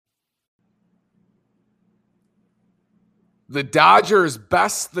The Dodgers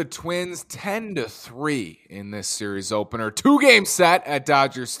best the Twins 10-3 in this series opener. 2-game set at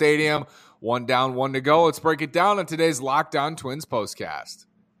Dodger Stadium. 1 down, 1 to go. Let's break it down on today's Locked On Twins postcast.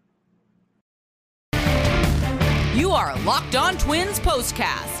 You are Locked On Twins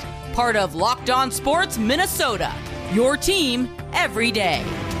postcast, part of Locked On Sports Minnesota, your team every day.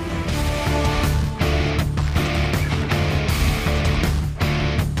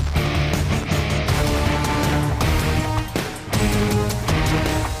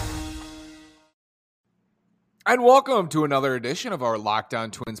 And welcome to another edition of our Locked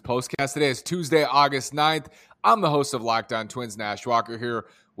On Twins postcast. Today is Tuesday, August 9th. I'm the host of Locked On Twins, Nash Walker, here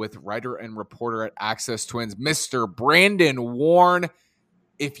with writer and reporter at Access Twins, Mr. Brandon Warne.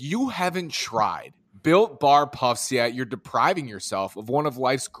 If you haven't tried Built Bar Puffs yet, you're depriving yourself of one of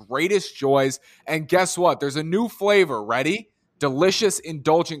life's greatest joys. And guess what? There's a new flavor. Ready? Delicious,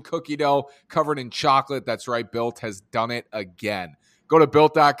 indulgent cookie dough covered in chocolate. That's right, Built has done it again. Go to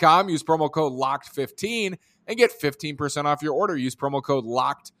Built.com, use promo code LOCKED15, and get 15% off your order. Use promo code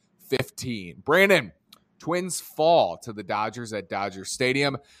LOCKED15. Brandon, Twins fall to the Dodgers at Dodger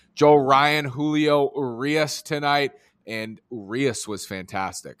Stadium. Joe Ryan, Julio Urias tonight, and Urias was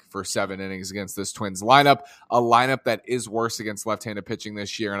fantastic for 7 innings against this Twins lineup, a lineup that is worse against left-handed pitching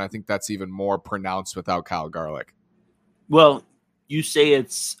this year, and I think that's even more pronounced without Kyle Garlick. Well, you say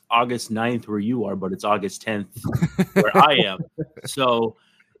it's August 9th where you are, but it's August 10th where I am. So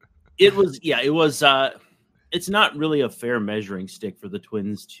it was, it's not really a fair measuring stick for the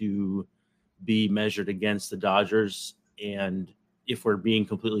Twins to be measured against the Dodgers. And if we're being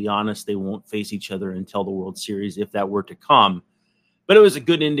completely honest, they won't face each other until the World Series, if that were to come. But it was a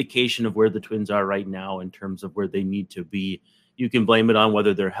good indication of where the Twins are right now in terms of where they need to be. You can blame it on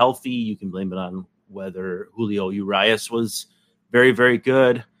whether they're healthy. You can blame it on whether Julio Urias was very, very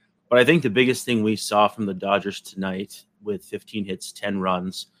good. But I think the biggest thing we saw from the Dodgers tonight with 15 hits, 10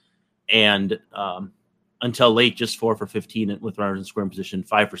 runs, and until late, just 4 for 15 with runners in scoring position,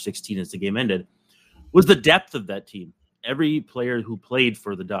 5 for 16 as the game ended, was the depth of that team. Every player who played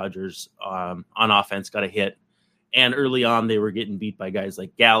for the Dodgers on offense got a hit. And early on, they were getting beat by guys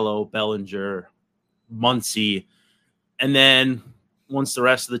like Gallo, Bellinger, Muncy. And then once the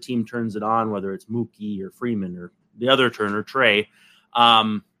rest of the team turns it on, whether it's Mookie or Freeman or the other Turner, Trey,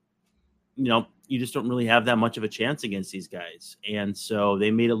 you just don't really have that much of a chance against these guys. And so they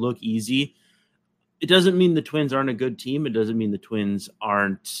made it look easy. It doesn't mean the Twins aren't a good team. It doesn't mean the Twins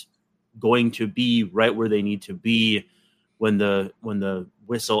aren't going to be right where they need to be when the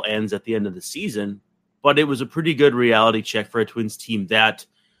whistle ends at the end of the season. But it was a pretty good reality check for a Twins team that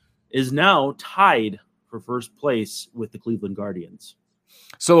is now tied for first place with the Cleveland Guardians.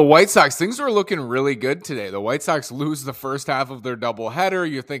 So the White Sox, things were looking really good today. The White Sox lose the first half of their doubleheader.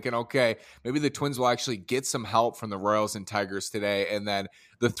 You're thinking, okay, maybe the Twins will actually get some help from the Royals and Tigers today. And then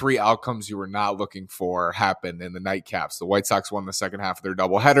the 3 outcomes you were not looking for happened in the nightcaps. The White Sox won the second half of their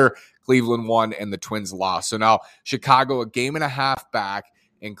doubleheader. Cleveland won, and the Twins lost. So now Chicago, a game and a half back,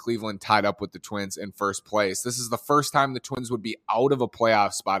 and Cleveland tied up with the Twins in first place. This is the first time the Twins would be out of a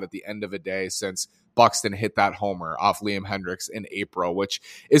playoff spot at the end of a day since Buxton hit that homer off Liam Hendriks in April, which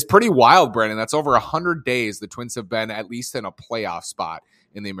is pretty wild, Brandon. That's over 100 days the Twins have been at least in a playoff spot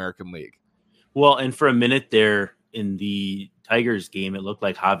in the American League. Well, and for a minute there in the Tigers game, it looked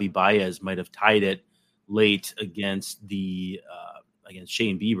like Javi Baez might have tied it late against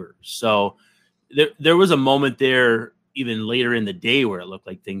Shane Bieber. So there was a moment there even later in the day where it looked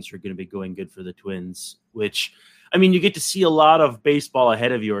like things were going to be going good for the Twins, which, I mean, you get to see a lot of baseball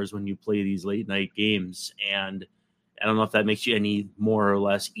ahead of yours when you play these late night games. And I don't know if that makes you any more or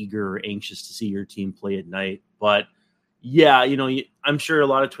less eager or anxious to see your team play at night. But yeah, I'm sure a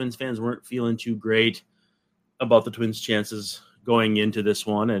lot of Twins fans weren't feeling too great about the Twins' chances going into this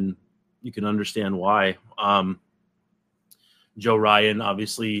one. And you can understand why. Joe Ryan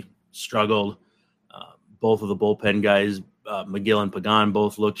obviously struggled. Both of the bullpen guys, McGill and Pagan,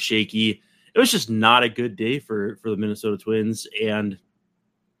 both looked shaky. It was just not a good day for the Minnesota Twins. And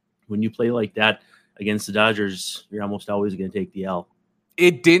when you play like that against the Dodgers, you're almost always going to take the L.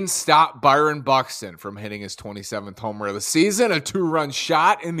 It didn't stop Byron Buxton from hitting his 27th homer of the season. A 2-run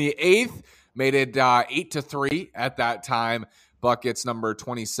shot in the 8th made it 8-3 at that time. Buck gets number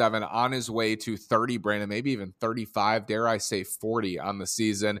 27 on his way to 30, Brandon, maybe even 35, dare I say 40 on the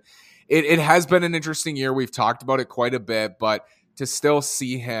season. It has been an interesting year. We've talked about it quite a bit, but to still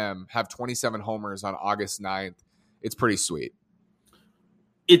see him have 27 homers on August 9th, it's pretty sweet.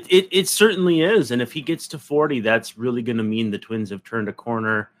 It certainly is. And if he gets to 40, that's really going to mean the Twins have turned a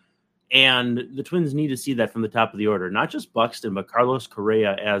corner. And the Twins need to see that from the top of the order. Not just Buxton, but Carlos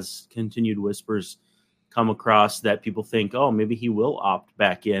Correa, as continued whispers come across that people think, oh, maybe he will opt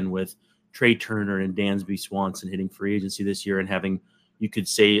back in with Trey Turner and Dansby Swanson hitting free agency this year and having, you could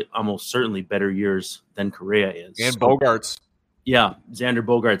say, almost certainly better years than Correa is. And Bogaerts. Yeah, Xander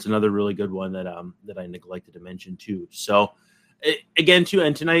Bogaerts, another really good one that I neglected to mention too. So again, too,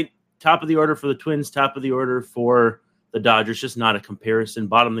 and tonight, top of the order for the Twins, top of the order for the Dodgers, just not a comparison.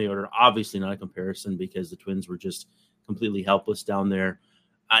 Bottom of the order, obviously not a comparison because the Twins were just completely helpless down there.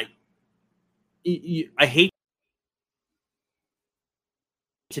 I hate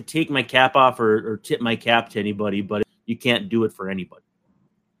to take my cap off or tip my cap to anybody, but you can't do it for anybody.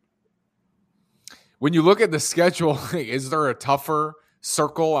 When you look at the schedule, is there a tougher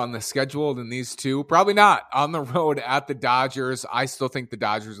circle on the schedule than these two? Probably not. On the road at the Dodgers, I still think the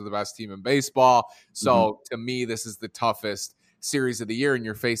Dodgers are the best team in baseball. So to me, this is the toughest series of the year, and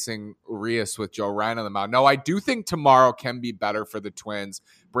you're facing Urias with Joe Ryan on the mound. No, I do think tomorrow can be better for the Twins.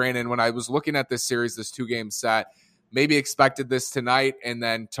 Brandon, when I was looking at this series, this 2-game set, maybe expected this tonight, and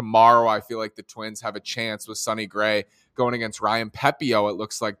then tomorrow I feel like the Twins have a chance with Sonny Gray going against Ryan Pepiot. It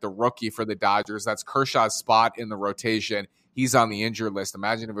looks like the rookie for the Dodgers. That's Kershaw's spot in the rotation. He's on the injured list.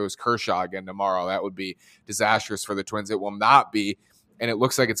 Imagine if it was Kershaw again tomorrow. That would be disastrous for the Twins. It will not be, and it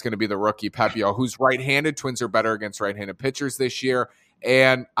looks like it's going to be the rookie Pepiot, who's right-handed. Twins are better against right-handed pitchers this year,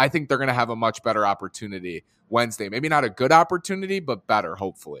 and I think they're going to have a much better opportunity Wednesday. Maybe not a good opportunity, but better,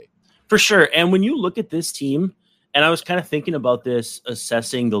 hopefully. For sure, and when you look at this team, and I was kind of thinking about this,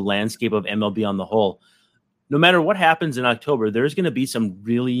 assessing the landscape of MLB on the whole, no matter what happens in October, there's going to be some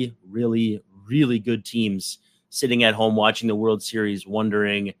really, really, really good teams sitting at home watching the World Series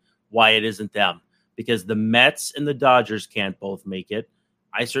wondering why it isn't them. Because the Mets and the Dodgers can't both make it.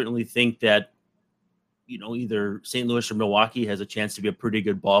 I certainly think that, either St. Louis or Milwaukee has a chance to be a pretty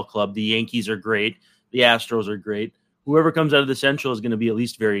good ball club. The Yankees are great. The Astros are great. Whoever comes out of the Central is going to be at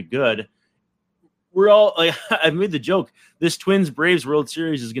least very good. We're all like, I've made the joke. This Twins-Braves World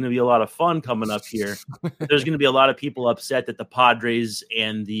Series is going to be a lot of fun coming up here. There's going to be a lot of people upset that the Padres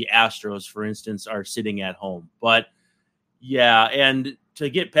and the Astros, for instance, are sitting at home. But yeah, and to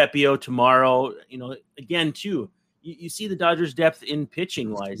get Pepiot tomorrow, again, too, you see the Dodgers' depth in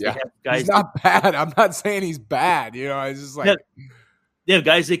pitching wise. Yeah. They have guys. He's not bad. I'm not saying he's bad. It's just like they have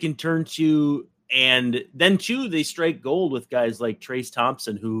guys they can turn to, and then too they strike gold with guys like Trace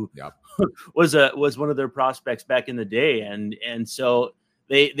Thompson, who. Yep. was one of their prospects back in the day, and so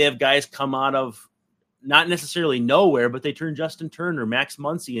they have guys come out of not necessarily nowhere, but they turn Justin Turner, Max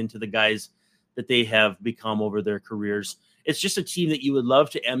Muncy into the guys that they have become over their careers. It's just a team that you would love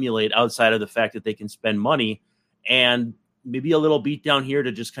to emulate outside of the fact that they can spend money, and maybe a little beat down here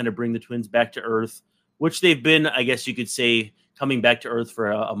to just kind of bring the Twins back to earth, which they've been, I guess you could say, coming back to earth for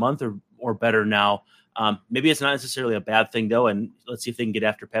a month or better now. Maybe it's not necessarily a bad thing, though, and let's see if they can get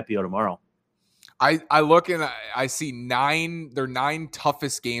after Pepiot tomorrow. I look and I see their 9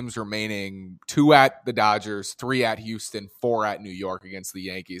 toughest games remaining: 2 at the Dodgers, 3 at Houston, 4 at New York against the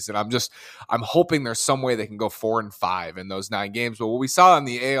Yankees. And I'm hoping there's some way they can go 4-5 in those 9 games. But what we saw on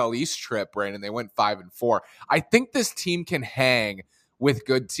the AL East trip, Brandon, they went 5-4. I think this team can hang with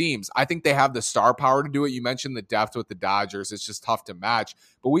good teams. I think they have the star power to do it. You mentioned the depth with the Dodgers. It's just tough to match.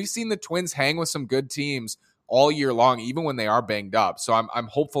 But we've seen the Twins hang with some good teams all year long, even when they are banged up. So I'm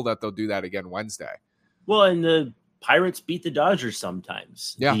hopeful that they'll do that again Wednesday. Well, and the Pirates beat the Dodgers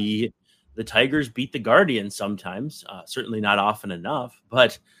sometimes. Yeah. The Tigers beat the Guardians sometimes. Certainly not often enough.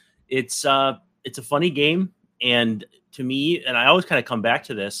 But it's a funny game. And to me, and I always kind of come back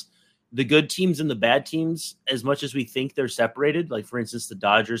to this, the good teams and the bad teams, as much as we think they're separated, like, for instance, the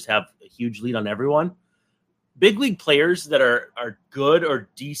Dodgers have a huge lead on everyone. Big league players that are good or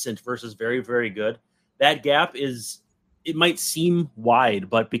decent versus very, very good, that gap it might seem wide,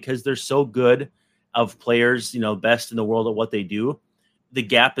 but because they're so good of players, best in the world at what they do, the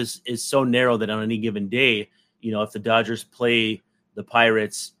gap is so narrow that on any given day, if the Dodgers play the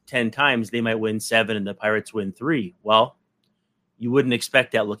Pirates 10 times, they might win 7 and the Pirates win 3. Well, you wouldn't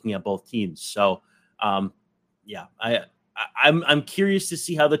expect that looking at both teams. So, I'm curious to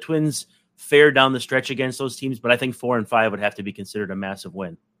see how the Twins fare down the stretch against those teams, but I think 4-5 would have to be considered a massive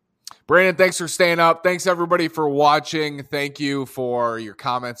win. Brandon, thanks for staying up. Thanks, everybody, for watching. Thank you for your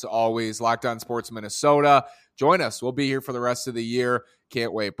comments always. Locked On Sports Minnesota. Join us. We'll be here for the rest of the year.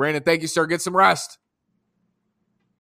 Can't wait. Brandon, thank you, sir. Get some rest.